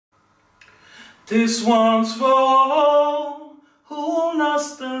This one's for all who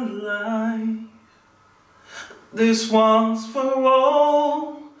lost their life. This one's for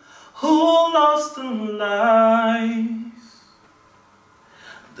all who lost their lives.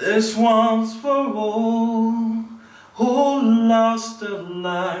 This one's for all who lost their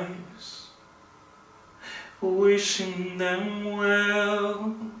lives. Wishing them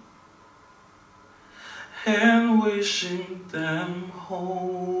well and wishing them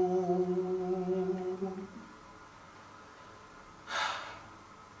home.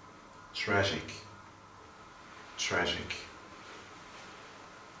 Tragic. Tragic.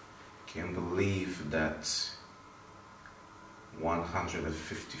 Can't believe that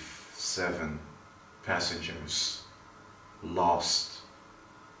 157 passengers lost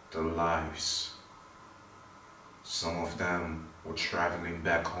their lives. Some of them were traveling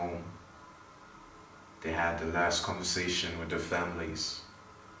back home. They had the last conversation with their families,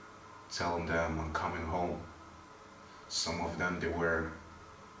 telling them, I'm coming home. Some of them, they were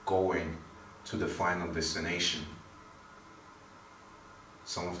going to the final destination.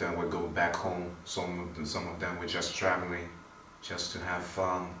 Some of them would go back home. Some of them were just traveling, just to have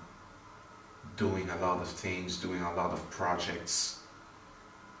fun, doing a lot of things, doing a lot of projects.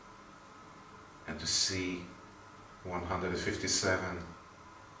 And to see 157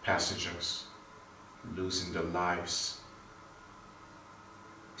 passengers losing their lives,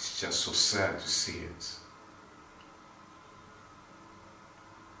 it's just so sad to see it.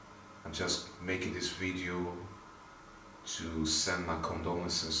 I'm just making this video to send my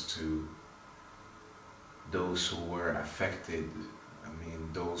condolences to those who were affected. I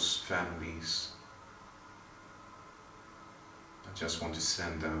mean, those families. I just want to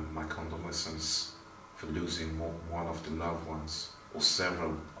send them my condolences for losing one of the loved ones, or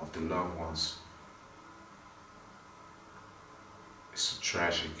several of the loved ones. It's so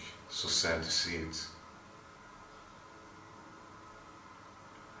tragic, so sad to see it.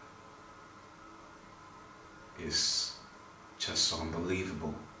 It's just so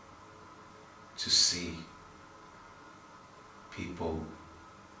unbelievable to see people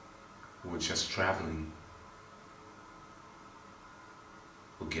who are just traveling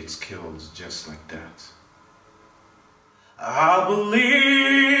who gets killed just like that. I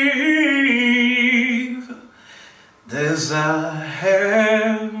believe there's a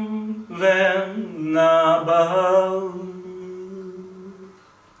heaven above.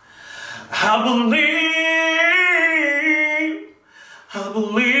 I believe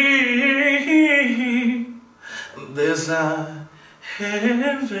there's a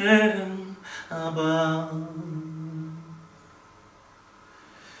heaven above.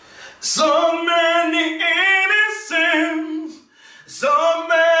 So many innocents, so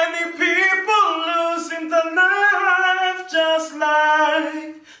many people losing their life just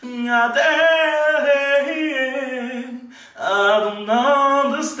like I did. I don't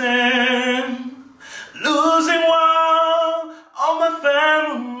understand. Losing while all my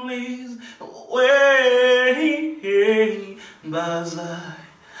family's away. But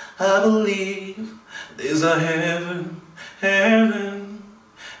I believe there's a heaven.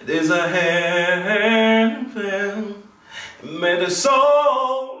 There's a heaven. May the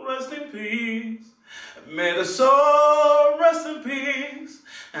soul rest in peace. May the soul rest in peace.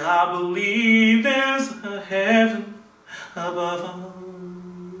 And I believe there's a heaven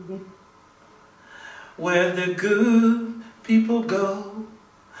above, where the good people go,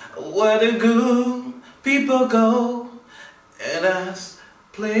 where the good people go, and that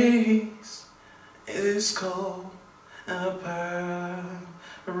place is called a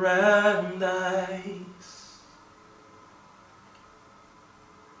paradise.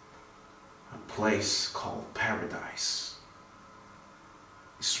 A place called paradise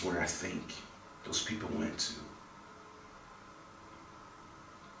is where I think those people went to.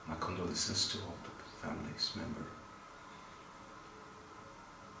 My condolences to all the families member.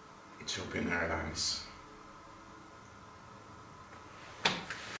 Ethiopian Airlines.